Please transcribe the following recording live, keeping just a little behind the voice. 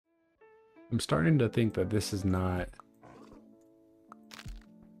I'm starting to think that this is not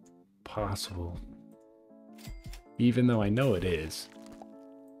possible. Even though I know it is.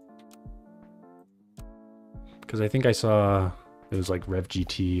 Because I think I saw it was like Rev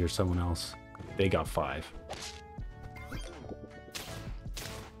GT or someone else. They got 5.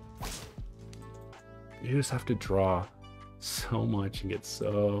 You just have to draw so much and get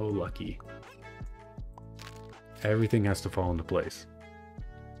so lucky. Everything has to fall into place.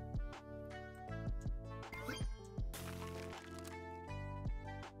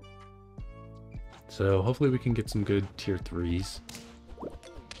 So hopefully we can get some good tier 3s.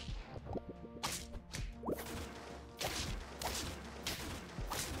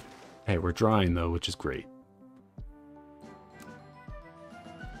 Hey, we're drawing though, which is great.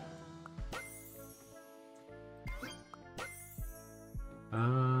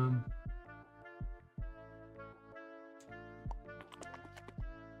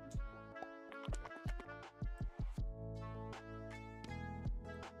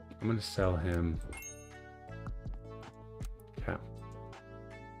 I'm gonna sell him. Okay.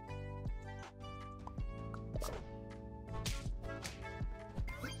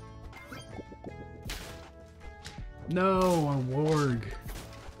 No, a warg.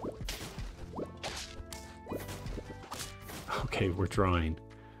 Okay, we're drawing.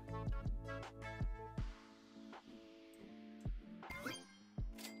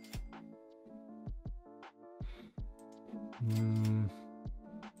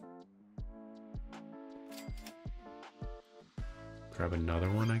 Grab another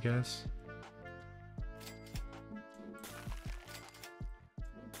one, I guess.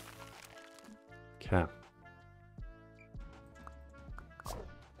 Okay.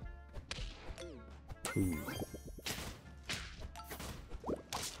 Ooh.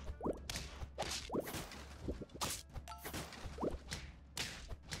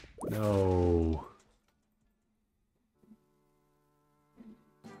 No.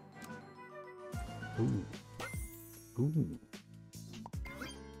 Ooh. Ooh.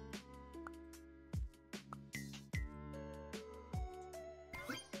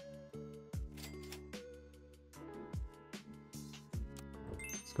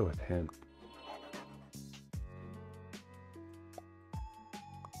 Let's go with him.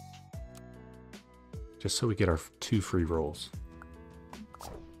 Just so we get our 2 free rolls.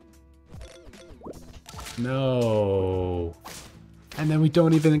 No. And then we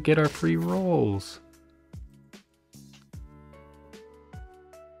don't even get our free rolls.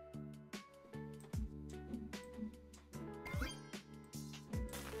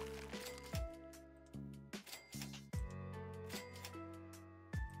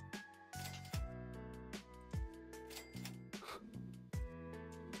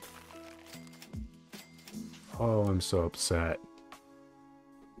 Oh, I'm so upset.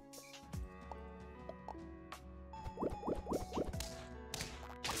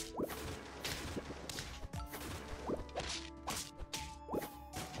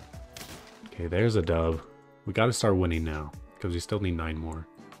 Okay, there's a dub. We gotta start winning now, because we still need 9 more.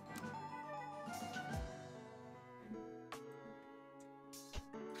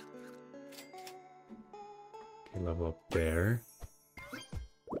 Okay, level up there.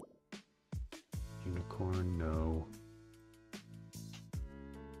 Unicorn, no.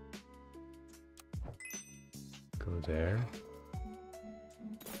 Go there.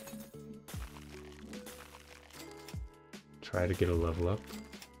 Try to get a level up.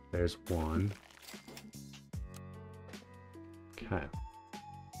 There's 1. Okay.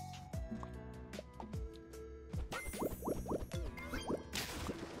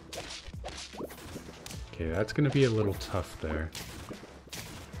 Okay, that's gonna be a little tough there.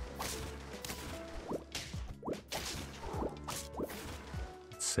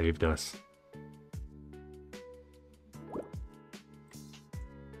 It saved us.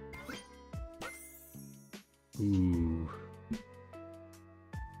 Ooh.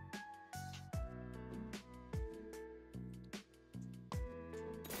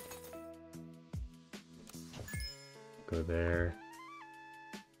 Go there.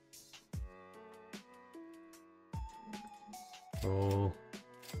 Roll.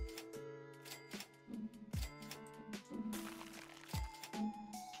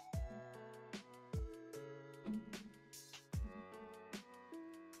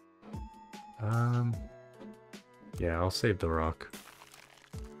 Yeah, I'll save the rock.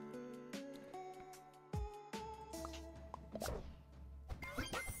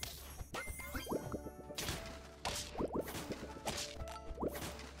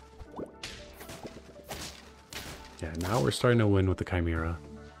 Yeah, now we're starting to win with the Chimera.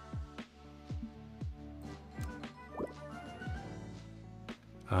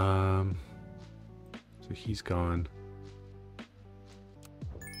 So he's gone.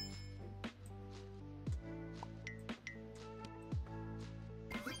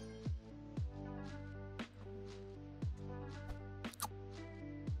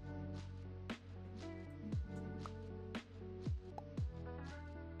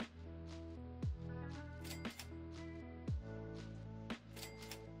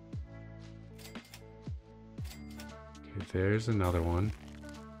 Okay, there's another one.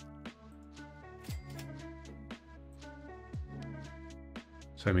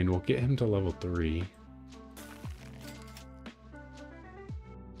 So, I mean, we'll get him to level 3.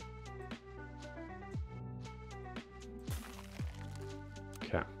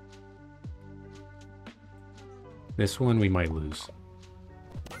 Okay. This one we might lose.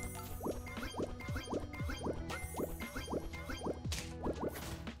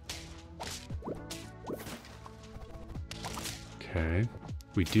 Okay.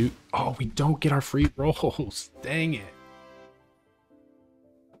 We do... Oh, we don't get our free rolls. Dang it.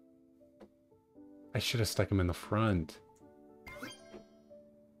 I should have stuck him in the front.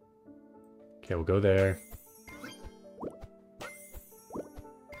 Okay, we'll go there.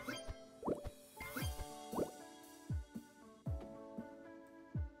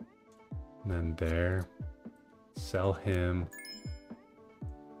 And then there. Sell him.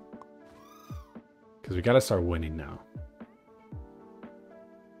 Because we got to start winning now.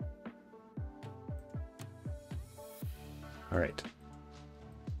 All right.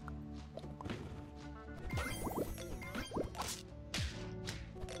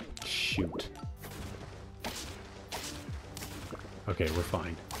 Shoot. Okay, we're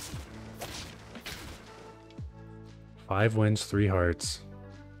fine. 5 wins, 3 hearts.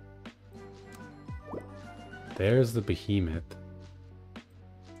 There's the behemoth.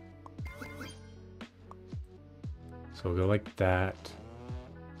 So we'll go like that.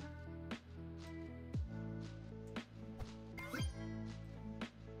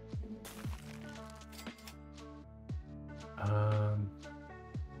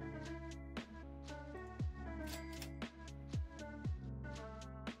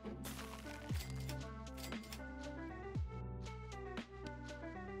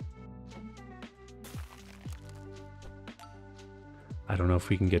 I don't know if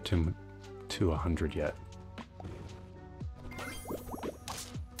we can get to 100 yet.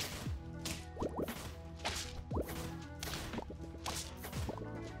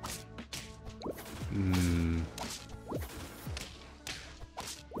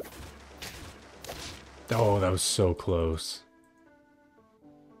 Oh, that was so close.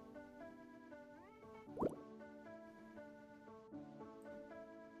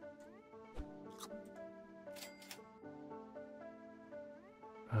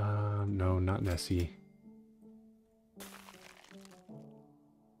 No, not Nessie.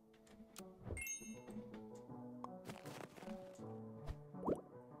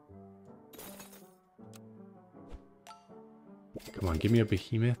 Come on, give me a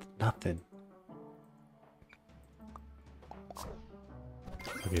behemoth. Nothing.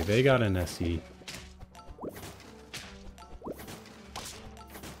 Okay, they got an Nessie.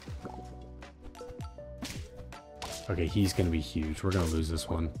 Okay, he's gonna be huge. We're gonna lose this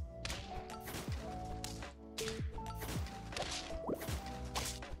one.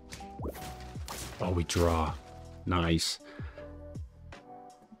 Oh, we draw. Nice.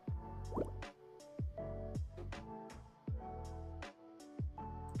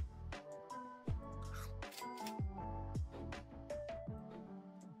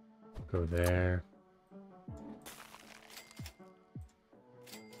 Go there.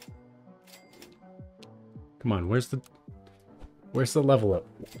 Come on, where's the level up?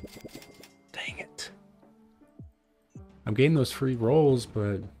 Dang it. I'm getting those free rolls,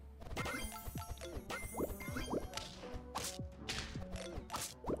 but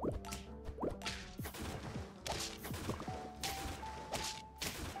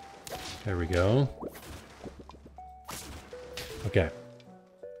there we go. Okay.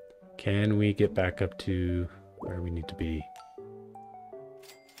 Can we get back up to where we need to be?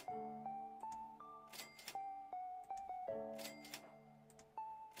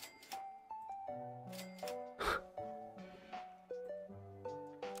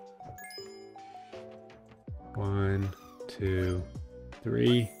 One, 2,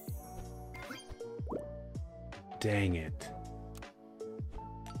 3. Dang it.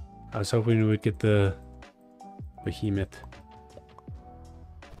 I was hoping we would get the behemoth.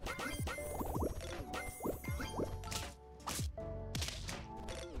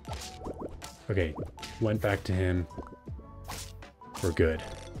 Okay, went back to him. We're good.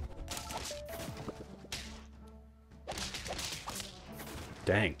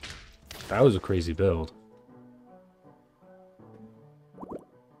 Dang. That was a crazy build.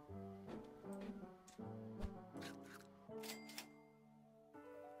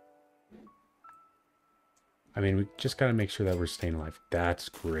 I mean, we just gotta make sure that we're staying alive. That's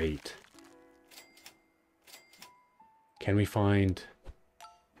great. Can we find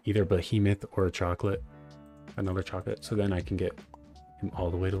either behemoth or a chocolate? Another chocolate, so then I can get him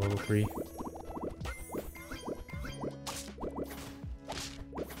all the way to level 3.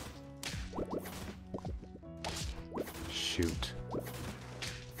 Shoot.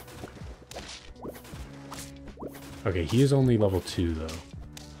 Okay, he is only level 2 though.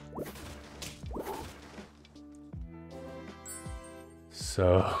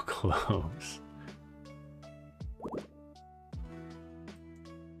 So close.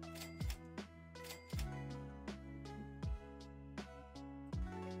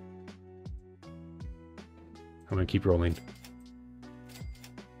 I'm gonna keep rolling.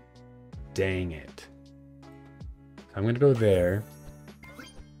 Dang it. I'm gonna go there.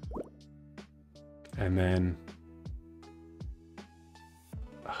 And then...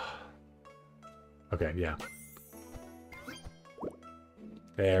 Okay, yeah.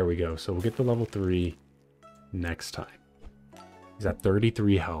 There we go. So we'll get to level 3 next time. He's at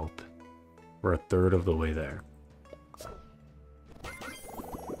 33 health. We're a third of the way there.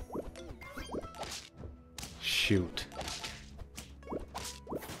 Shoot.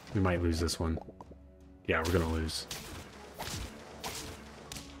 We might lose this one. Yeah, we're gonna lose.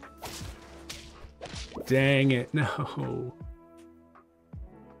 Dang it, no.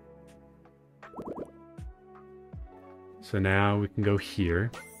 So now we can go here.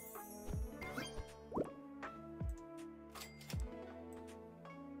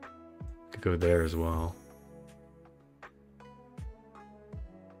 Could go there as well.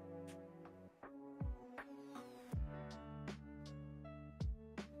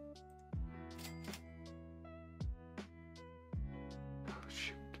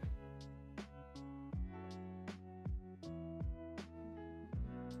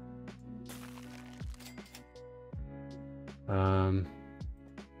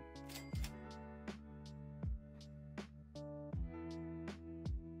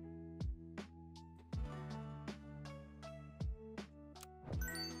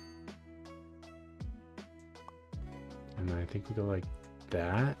 And then I think we go like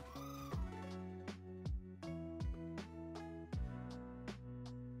that.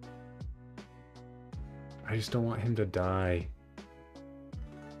 I just don't want him to die.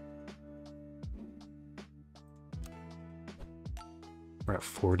 We're at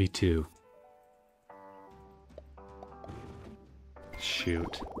 42.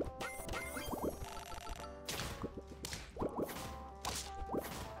 Shoot.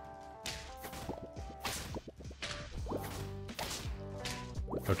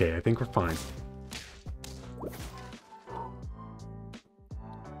 Okay, I think we're fine.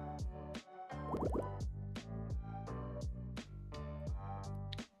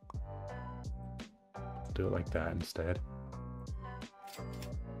 Do it like that instead.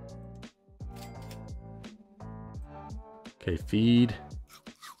 Okay, feed.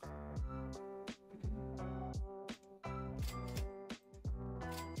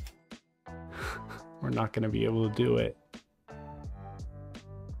 We're not going to be able to do it.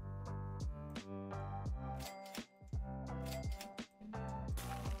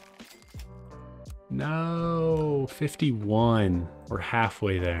 No, 51. We're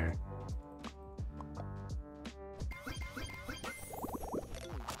halfway there.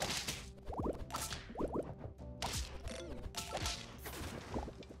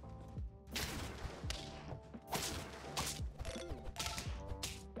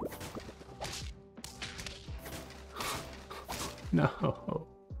 No.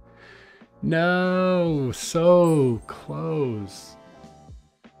 No, so close.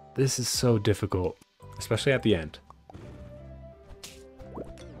 This is so difficult, especially at the end.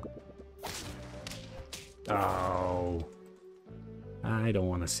 Oh. I don't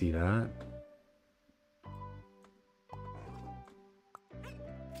want to see that.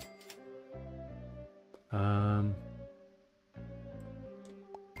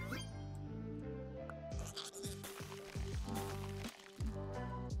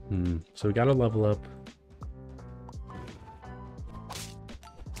 So we gotta level up.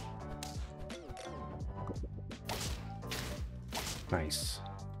 Nice.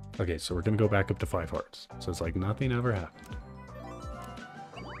 Okay, so we're gonna go back up to 5 hearts. So it's like nothing ever happened.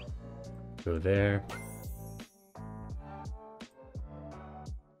 Go there.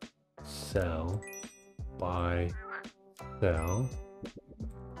 Sell. Buy. Sell.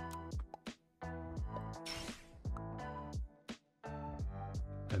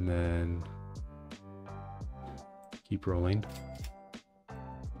 And then keep rolling.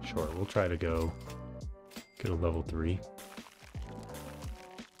 Sure, we'll try to go get a level 3.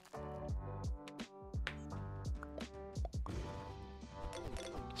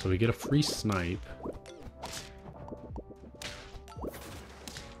 So we get a free snipe.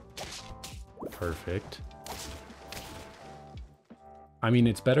 Perfect. I mean,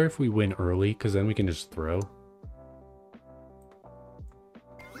 it's better if we win early, because then we can just throw.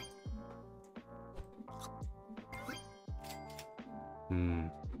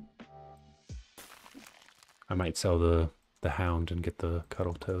 I might sell the hound and get the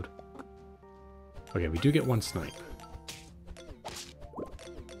cuddle toad. Okay, we do get one snipe.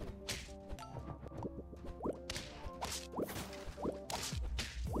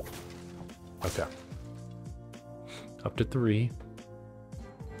 Okay. Up to 3.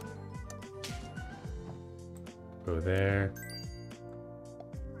 Go there.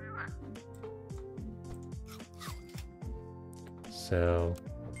 Sell.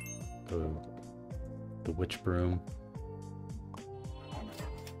 Go. The witch broom.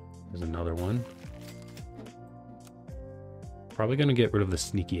 There's another one. Probably gonna get rid of the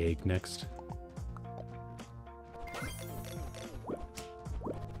sneaky egg next.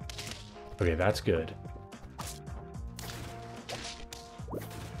 Okay, that's good.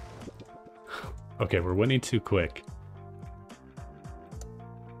 Okay, we're winning too quick.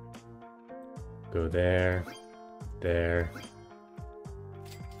 Go there. There.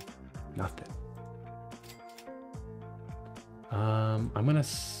 Nothing. I'm gonna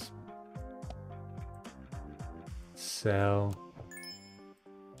sell.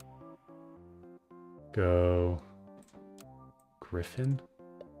 Go. Griffin.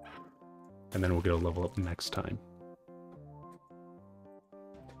 And then we'll get a level up next time.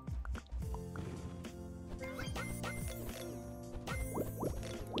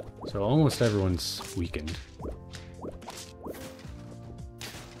 So almost everyone's weakened.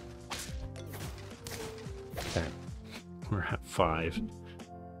 Okay. We're at 5.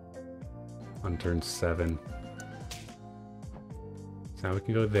 On turn 7. So now we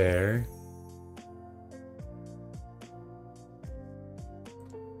can go there.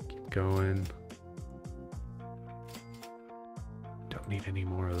 Keep going. Don't need any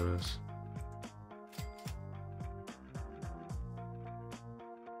more of those.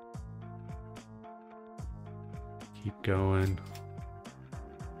 Keep going.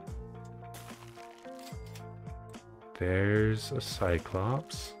 There's a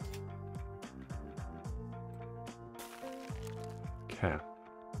Cyclops. Okay.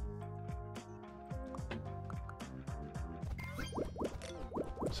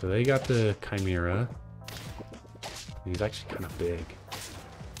 So they got the Chimera. He's actually kind of big.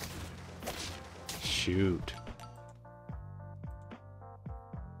 Shoot.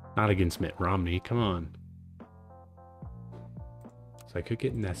 Not against Mitt Romney, come on. So I could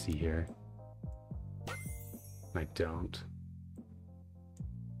get Nessie here. I don't.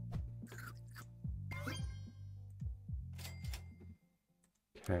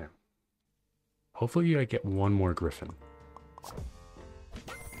 Okay. Hopefully I get one more Griffin.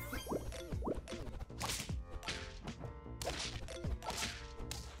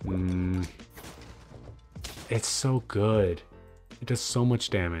 It's so good. It does so much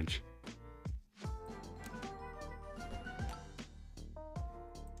damage.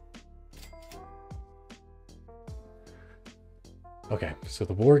 Okay, so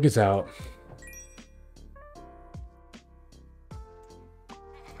the Borg is out.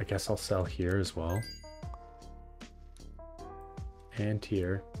 I guess I'll sell here as well. And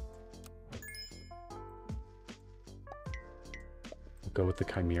here. We'll go with the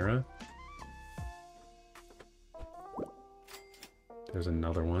Chimera. There's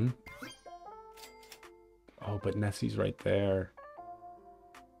another one. Oh, but Nessie's right there.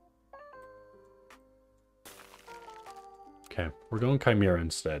 Okay, we're going Chimera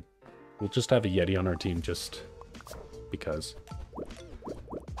instead. We'll just have a Yeti on our team just because.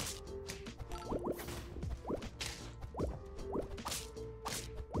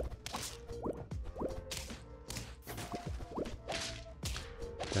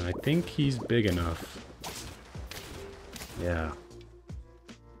 And I think he's big enough. Yeah.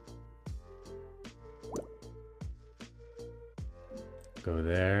 Go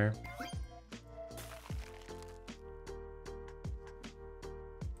there.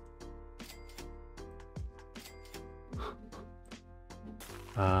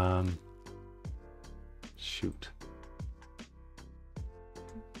 Shoot.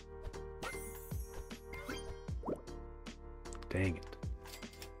 Dang it.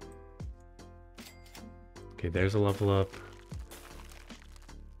 Okay, there's a level up.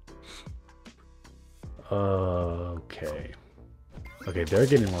 Okay. Okay, they're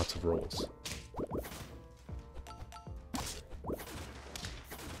getting lots of rolls.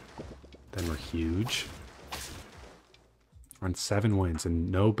 Then we're huge. We're on 7 wins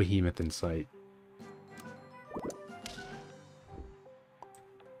and no behemoth in sight.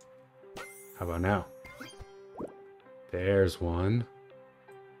 How about now? There's one.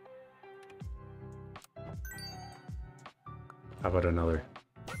 How about another?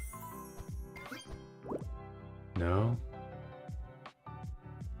 No?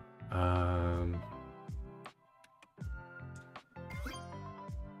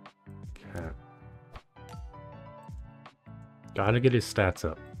 Okay. Gotta get his stats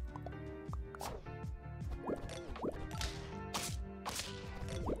up.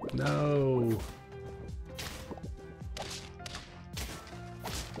 No!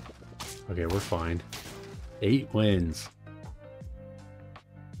 Okay, we're fine. 8 wins.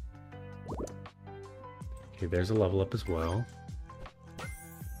 Okay, there's a level up as well.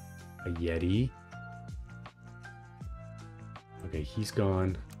 A Yeti. Okay, he's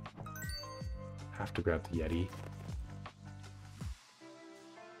gone. Have to grab the Yeti.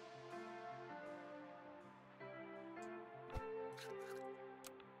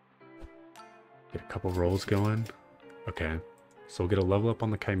 Get a couple rolls going. Okay, so we'll get a level up on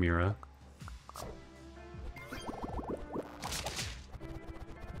the Chimera.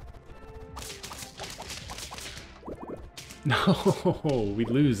 No, we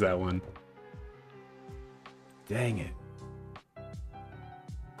lose that one. Dang it.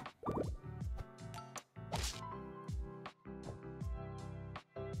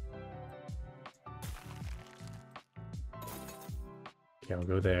 Okay, I'll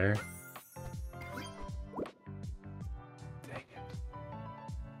go there. Dang it.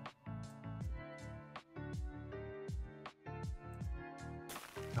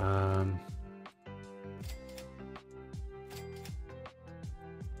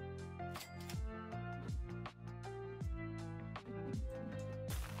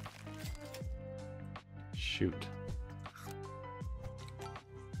 Shoot.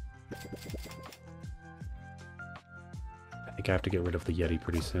 I think I have to get rid of the Yeti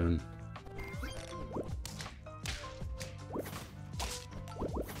pretty soon.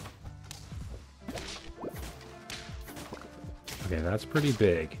 Okay, that's pretty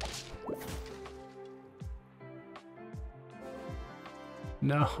big.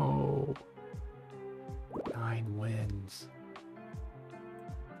 No. 9 wins.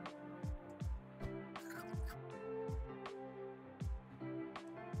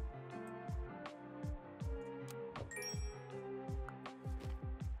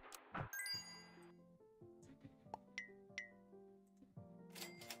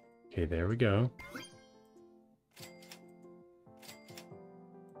 Okay, there we go.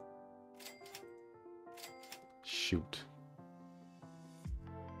 Shoot.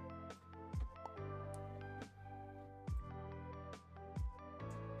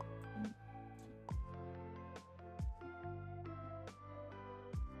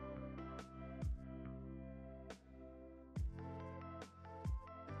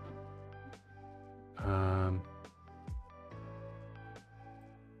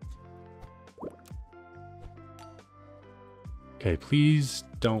 Okay, please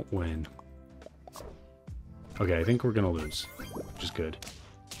don't win. Okay, I think we're gonna lose, which is good.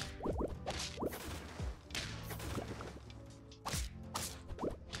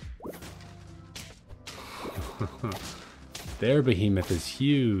 Their behemoth is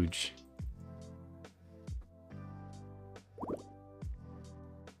huge.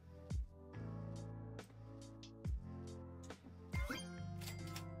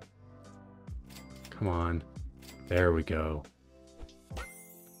 Come on. There we go.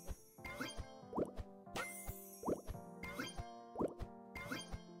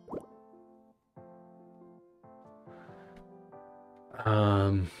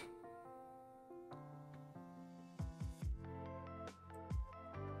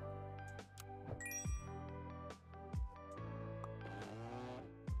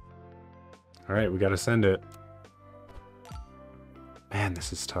 All right, we got to send it. Man,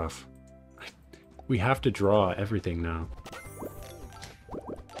 this is tough. We have to draw everything now.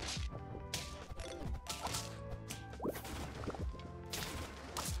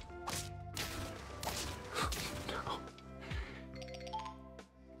 No.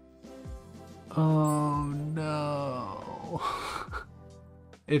 Oh no.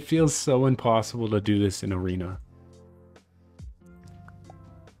 It feels so impossible to do this in Arena.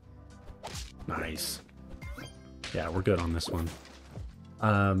 Nice. Yeah, we're good on this one.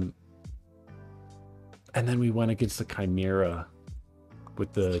 And then we went against the Chimera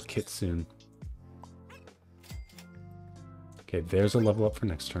with the Kitsune. Okay, there's a level up for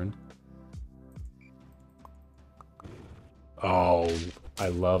next turn. Oh, I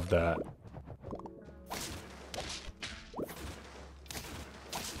love that.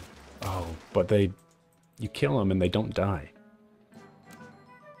 Oh, but you kill them and they don't die.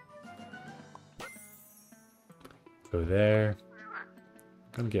 Go there.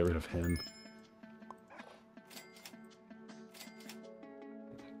 I'm gonna get rid of him.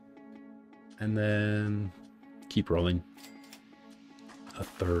 And then keep rolling. A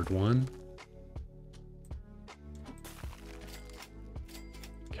third one.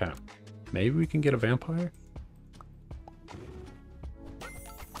 Okay. Maybe we can get a vampire?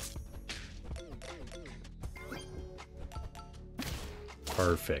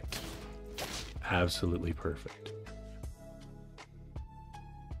 Perfect. Absolutely perfect.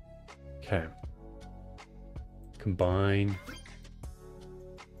 Okay. Combine.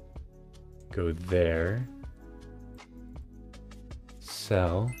 Go there.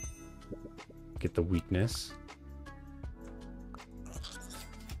 Sell. Get the weakness.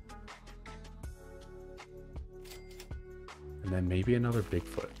 And then maybe another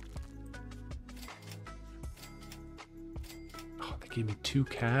Bigfoot. Oh, they gave me 2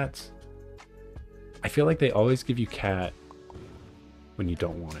 cats. I feel like they always give you cat when you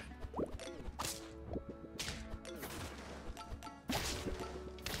don't want it.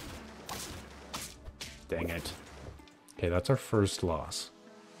 Dang it. Okay, that's our first loss.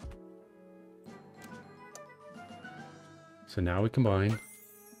 So now we combine.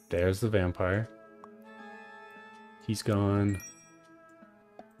 There's the vampire. He's gone.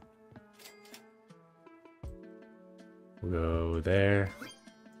 We'll go there.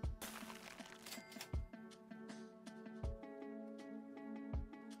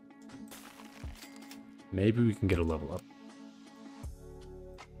 Maybe we can get a level up.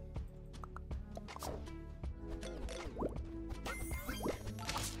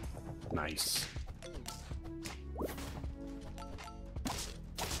 Nice.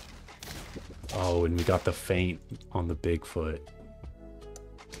 Oh, and we got the feint on the Bigfoot.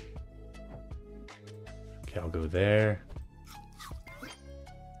 Okay, I'll go there.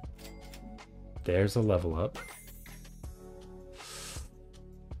 There's a level up.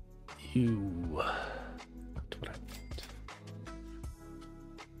 Ew. That's what I meant.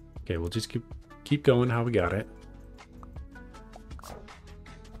 Okay, we'll just keep going how we got it.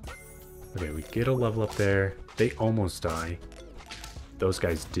 Okay, we get a level up there. They almost die. Those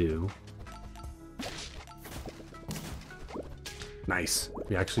guys do. Nice.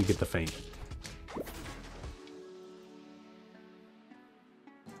 We actually get the feint.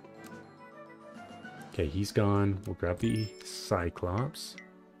 Okay, he's gone. We'll grab the Cyclops.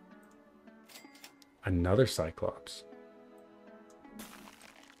 Another Cyclops.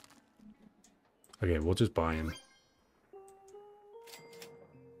 Okay, we'll just buy him.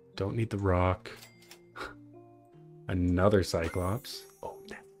 Don't need the rock. Another Cyclops. Oh,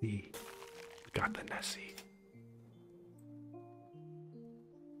 Nessie. Got the Nessie.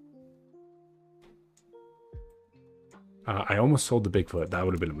 I almost sold the Bigfoot. That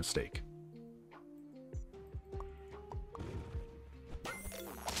would have been a mistake.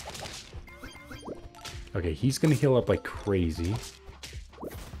 Okay, he's gonna heal up like crazy.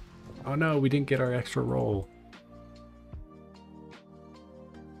 Oh no, we didn't get our extra roll.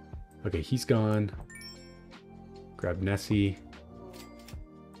 Okay, he's gone. Grab Nessie.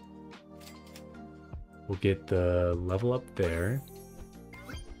 We'll get the level up there.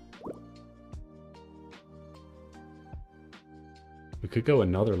 We could go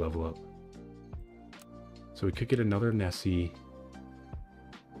another level up. So we could get another Nessie.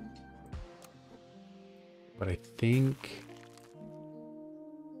 But I think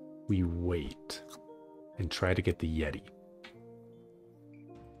we wait and try to get the Yeti.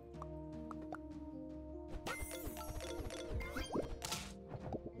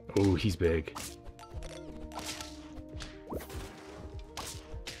 Oh, he's big.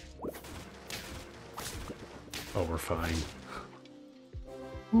 Oh, we're fine.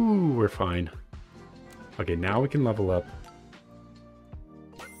 Ooh, we're fine. Okay, now we can level up.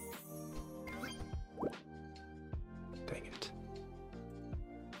 Dang it.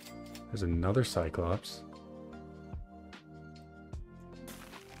 There's another Cyclops.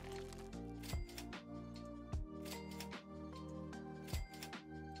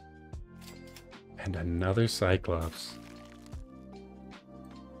 And another Cyclops.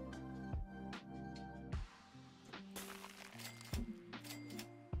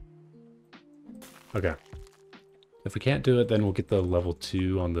 Okay. If we can't do it, then we'll get the level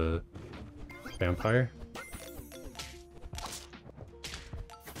 2 on the vampire.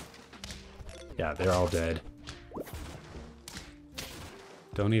 Yeah, they're all dead.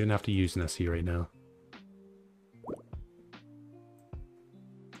 Don't even have to use Nessie right now.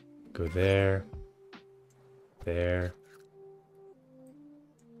 Go there. There.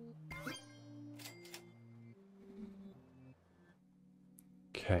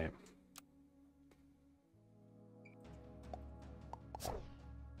 Okay.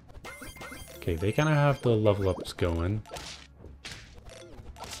 Okay, they kind of have the level ups going.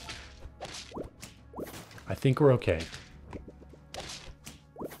 I think we're okay.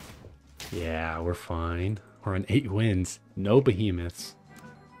 Yeah, we're fine. We're on 8 wins. No behemoths.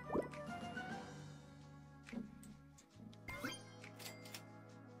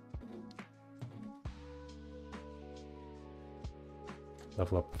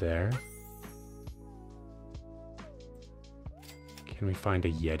 Level up there. Can we find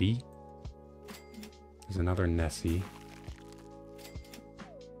a Yeti? There's another Nessie.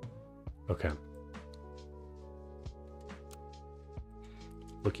 Okay.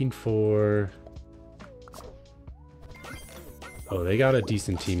 Looking for... Oh, they got a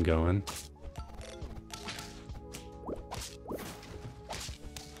decent team going.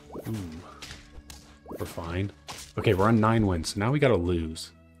 Ooh. We're fine. Okay, we're on 9 wins, so now we gotta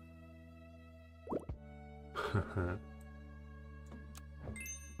lose. Okay,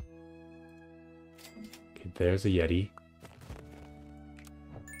 there's a Yeti.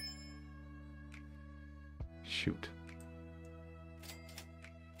 Shoot.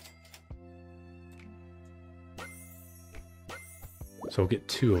 So we'll get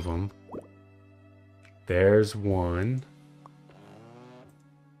 2 of them. There's one.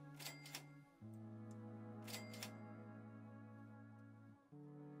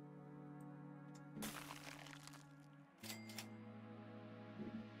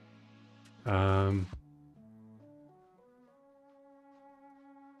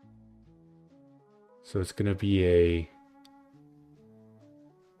 So it's gonna be a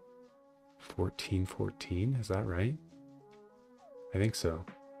 14-14, is that right? I think so.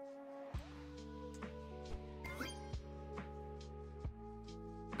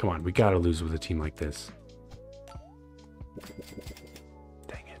 Come on, we gotta lose with a team like this.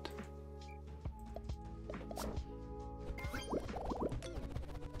 Dang it.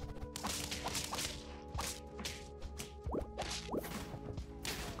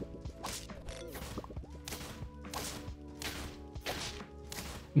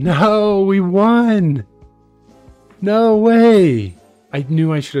 No, we won! No way! I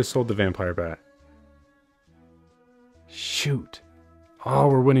knew I should have sold the vampire bat. Shoot. Oh,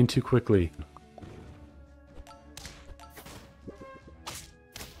 we're winning too quickly.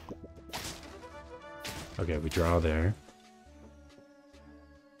 Okay, we draw there.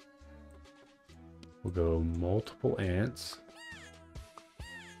 We'll go multiple ants.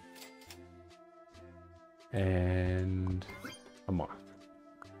 And a moth.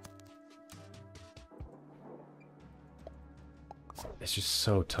 It's just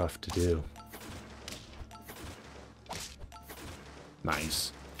so tough to do.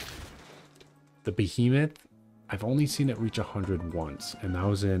 Nice. The behemoth, I've only seen it reach 100 once, and that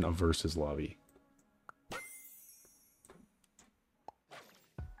was in a versus lobby.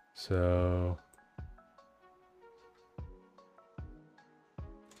 So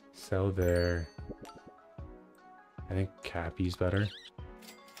sell there. I think Cappy's better.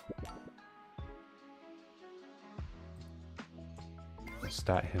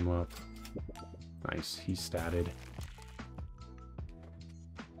 Stat him up. Nice, he's statted.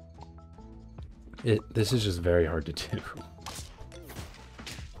 This is just very hard to do.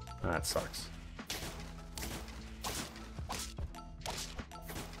 That sucks.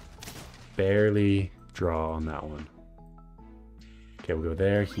 Barely draw on that one. Okay, we'll go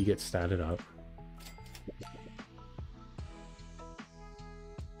there. He gets statted up.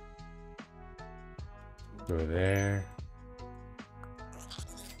 Go there.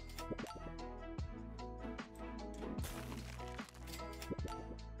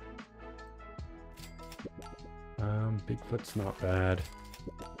 Bigfoot's not bad.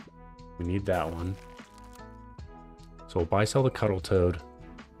 We need that one. So we'll buy sell the Cuddle Toad.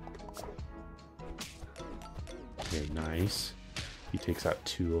 Okay, nice. He takes out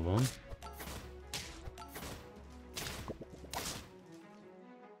 2 of them.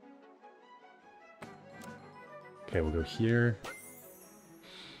 Okay, we'll go here.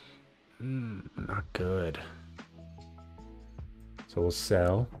 Not good. So we'll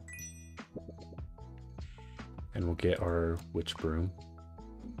sell. And we'll get our witch broom.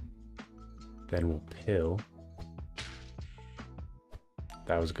 Then we'll pill.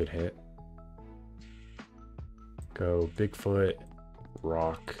 That was a good hit. Go Bigfoot,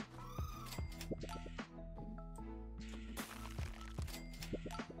 rock.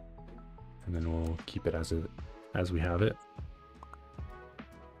 And then we'll keep it as we have it.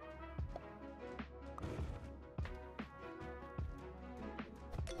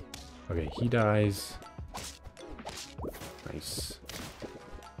 Okay, he dies. Nice.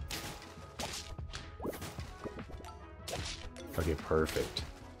 Okay, perfect.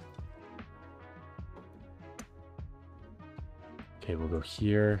 Okay, we'll go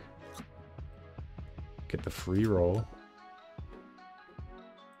here. Get the free roll.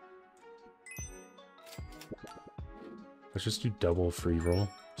 Let's just do double free roll,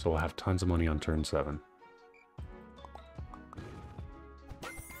 so we'll have tons of money on turn 7.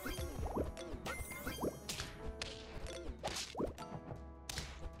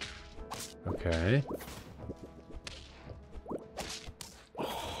 Okay.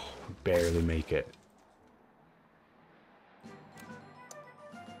 Oh, barely make it.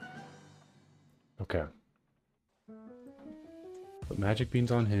 Okay. Put magic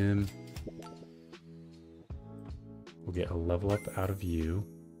beans on him. We'll get a level up out of you.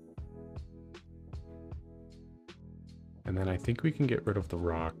 And then I think we can get rid of the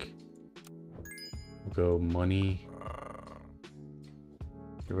rock. We'll go money.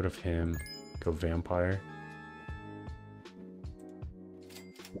 Get rid of him. Go vampire.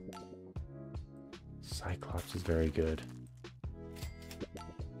 Cyclops is very good.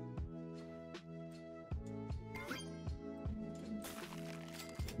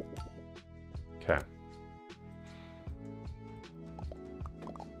 Okay.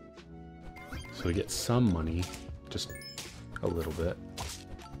 So we get some money, just a little bit.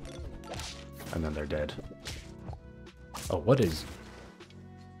 And then they're dead. Oh, what is...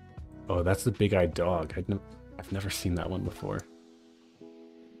 Oh, that's the big-eyed dog. I've never seen that one before.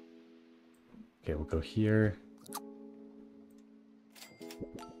 Okay, we'll go here.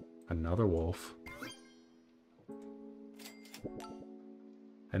 Another wolf.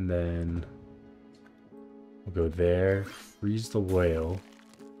 And then we'll go there, freeze the whale.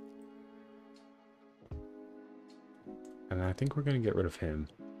 And I think we're going to get rid of him.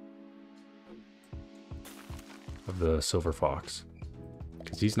 Of the silver fox.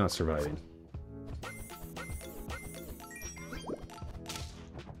 Because he's not surviving.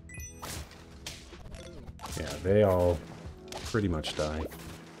 Yeah, they all pretty much die.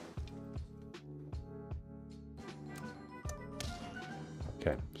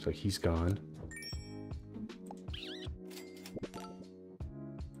 Okay, so he's gone.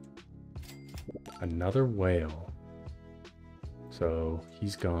 Another whale. So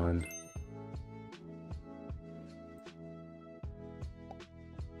he's gone.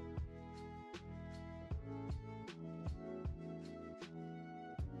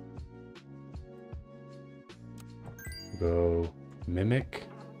 Go mimic,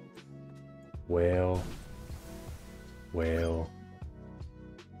 whale, whale,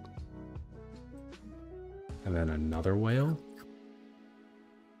 and then another whale.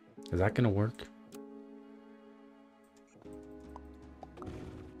 Is that gonna work?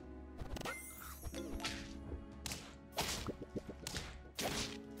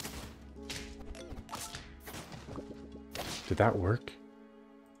 Did that work?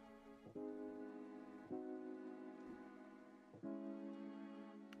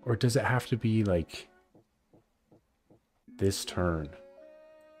 Or does it have to be like this turn?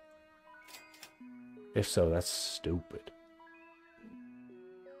 If so, that's stupid.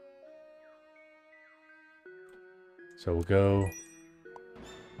 So we'll go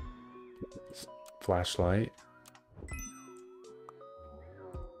flashlight.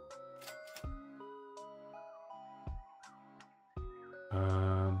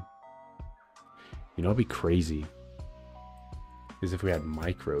 You know, it'd be crazy is if we had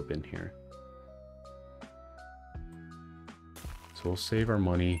microbe in here. So we'll save our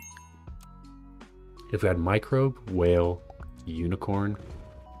money. If we had microbe, whale, unicorn.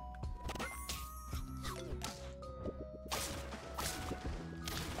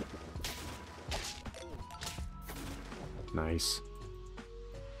 Nice.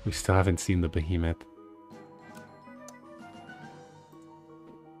 We still haven't seen the behemoth.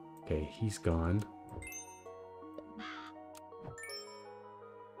 Okay, he's gone.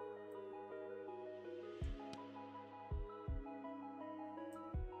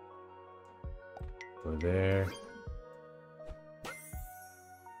 Go there.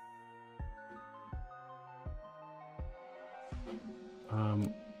 We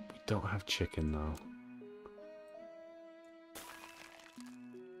don't have chicken though.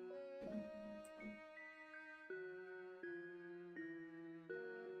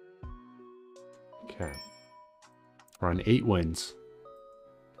 Okay. We're on 8 wins.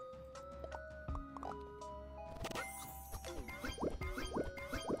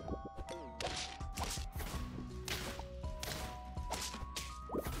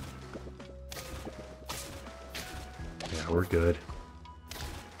 Yeah, we're good.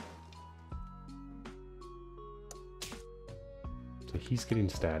 So he's getting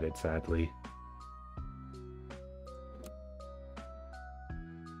statted, sadly.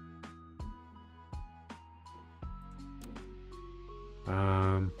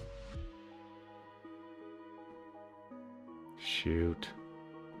 Shoot.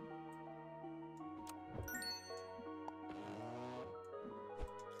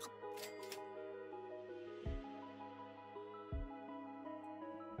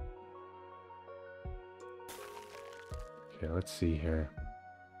 Okay, let's see here.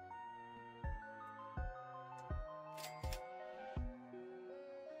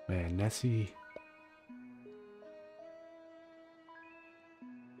 Man, Nessie.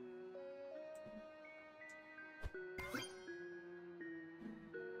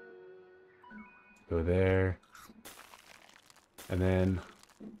 Go there. And then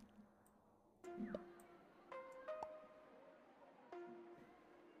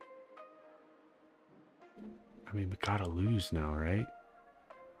I mean, we gotta lose now, right?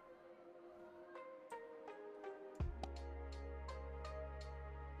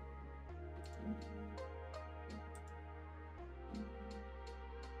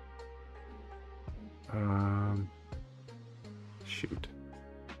 Shoot.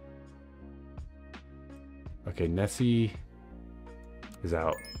 Okay, Nessie is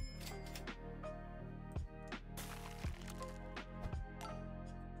out.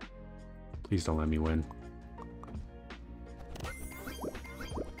 Please don't let me win.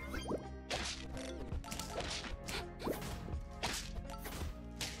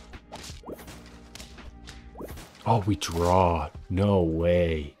 Oh, we draw. No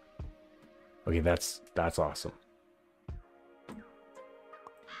way. Okay, that's awesome.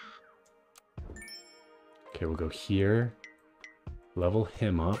 Okay, we'll go here. Level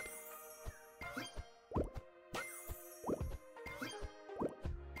him up.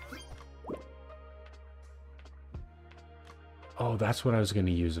 Oh, that's what I was going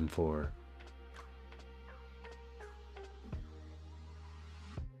to use him for.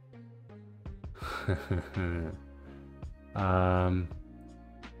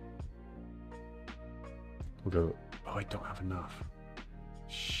 We'll go. Oh, I don't have enough.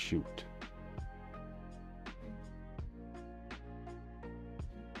 Shoot.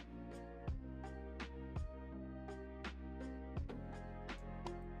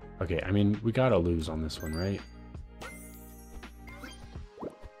 Okay, I mean, we gotta lose on this one, right?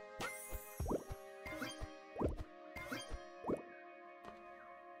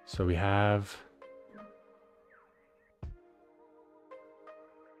 So we have...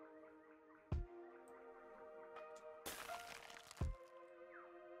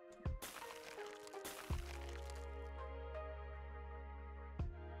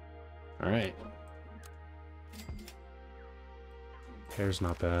 All right. Hair's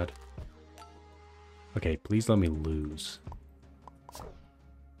not bad. Okay, please let me lose.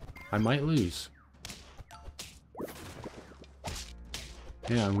 I might lose.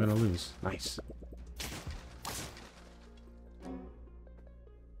 Yeah, I'm gonna lose. Nice.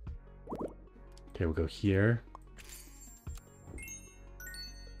 Okay, we'll go here.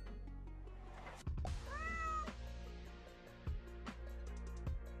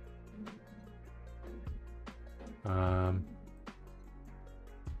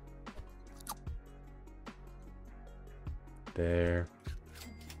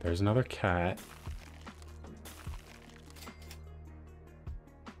 There's another cat.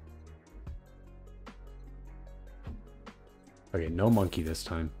 Okay, no monkey this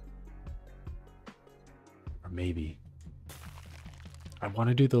time. Or maybe. I want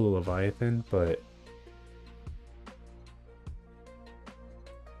to do the Leviathan, but...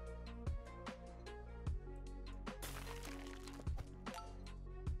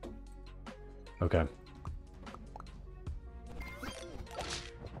 Okay.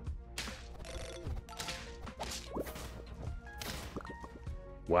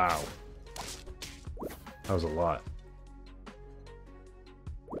 Wow. That was a lot.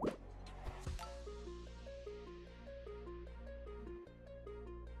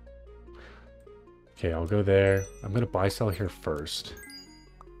 Okay, I'll go there. I'm gonna buy sell here first.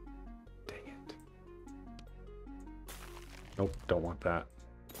 Dang it. Nope, don't want that.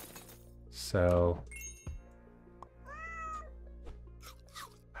 Sell.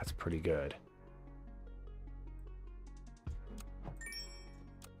 That's pretty good.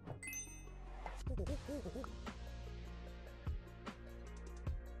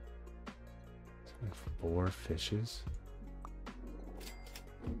 And 4 fishes.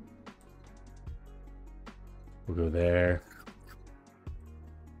 We'll go there.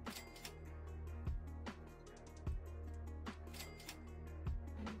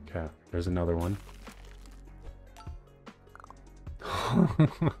 Okay, there's another one.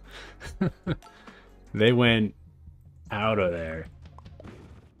 They went out of there.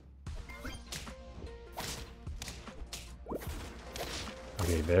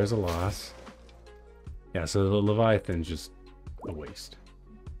 Okay, there's a loss. Yeah, so the Leviathan's just a waste.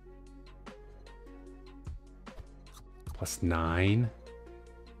 Plus 9.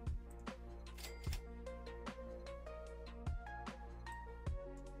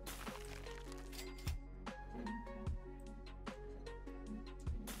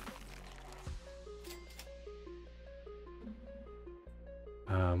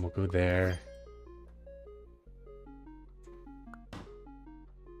 We'll go there.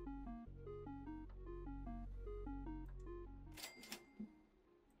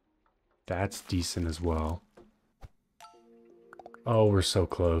 That's decent as well. Oh, we're so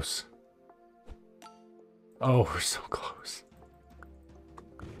close. Oh, we're so close.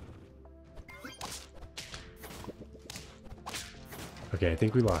 Okay, I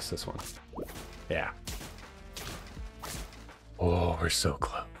think we lost this one. Yeah. Oh, we're so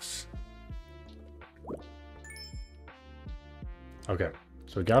close. Okay,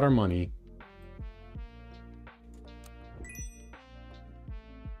 so we got our money.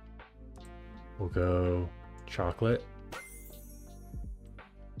 We'll go chocolate.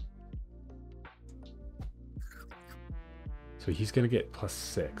 So he's gonna get plus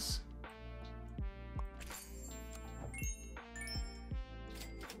 6.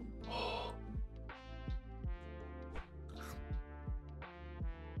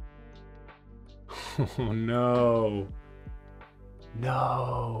 Oh no.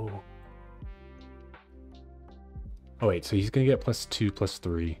 No. Oh wait, so he's gonna get plus 2, plus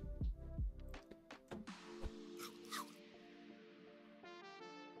 3.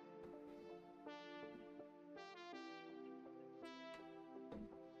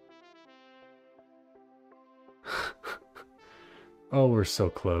 Oh, we're so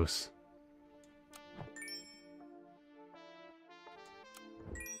close.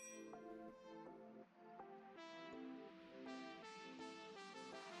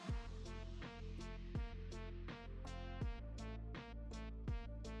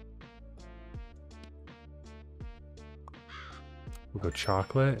 We'll go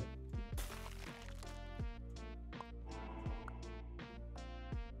chocolate.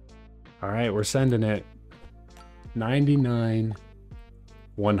 All right, we're sending it. 99,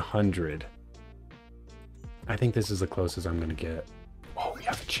 100. I think this is the closest I'm gonna get. Oh, we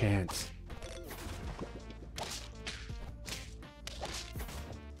have a chance.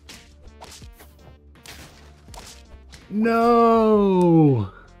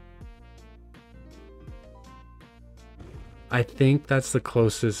 No! I think that's the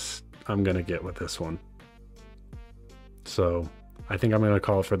closest I'm gonna get with this one. So I think I'm gonna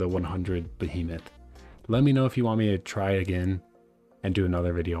call for the 100 behemoth. Let me know if you want me to try again and do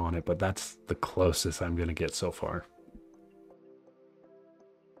another video on it, but that's the closest I'm gonna get so far.